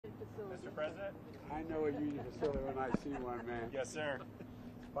Mr. President? I know a union facility when I see one, man. Yes, sir.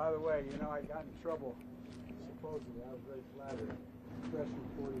 By the way, you know, I got in trouble, supposedly. I was very flattered. Press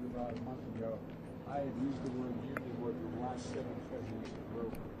reported about a month ago. I had used the word union more than the last 7 presidents of the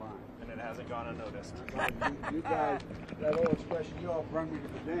road combined. And it hasn't gone unnoticed. You guys, that old expression, you all brought me to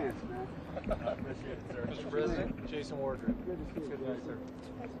the dance, man. I appreciate it, sir. Mr. President, Jason Wardrobe. Good to see you, Good night, sir.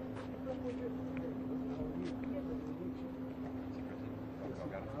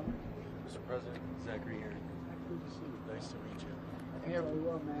 Mr. President, Zachary here. Good to see you. Nice to meet you. Yeah, very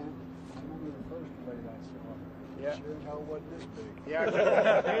well, man. I remember the first plate I saw. Yeah. Sure hell wasn't this big. Yeah,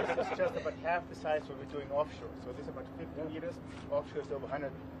 this is just about half the size what we're doing offshore. So this is about 50 meters. Offshore is over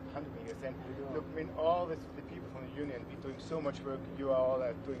 100 meters. And look, I mean, all the people from the union be doing so much work. You all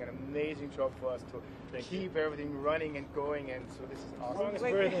are doing an amazing job for us to keep everything running and going. And so this is awesome.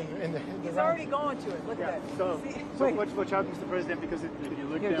 He's already going to it. Look at that. So watch out, Mr. President, because if you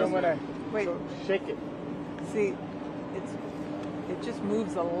look down, so shake it. See, it just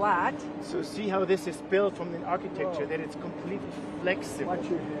moves a lot. So see how this is built from the architecture, that it's completely flexible. Watch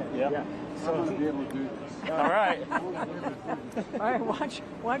your head. Yeah. So I'm going to be able to do this. All right. All right,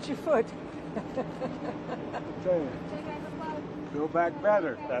 watch your foot. I'll tell you. Build back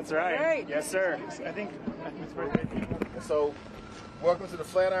better. That's right. Great. Yes, sir. I think Mr. President. So, welcome to the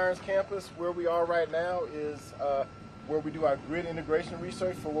Flatirons campus. Where we are right now is where we do our grid integration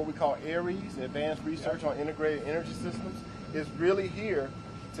research for what we call ARES, Advanced Research on Integrated Energy Systems. Is really here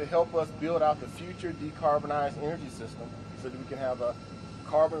to help us build out the future decarbonized energy system so that we can have a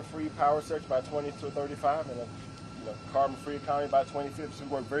carbon-free power sector by 2035 and a carbon-free economy by 2050. So we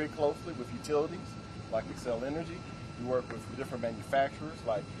work very closely with utilities like Xcel Energy. We work with different manufacturers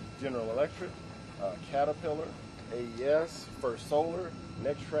like General Electric, Caterpillar, AES, First Solar,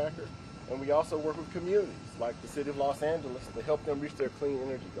 Nextracker, and we also work with communities like the City of Los Angeles to help them reach their clean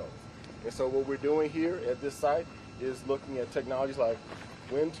energy goals. And so what we're doing here at this site is looking at technologies like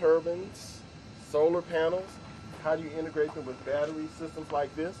wind turbines, solar panels. How do you integrate them with battery systems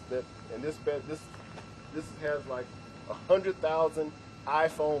like this? And this has like 100,000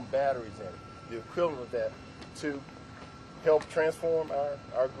 iPhone batteries in it, the equivalent of that, to help transform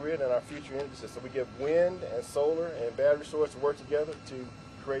our grid and our future energy system. So we get wind and solar and battery storage to work together to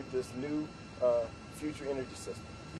create this new future energy system.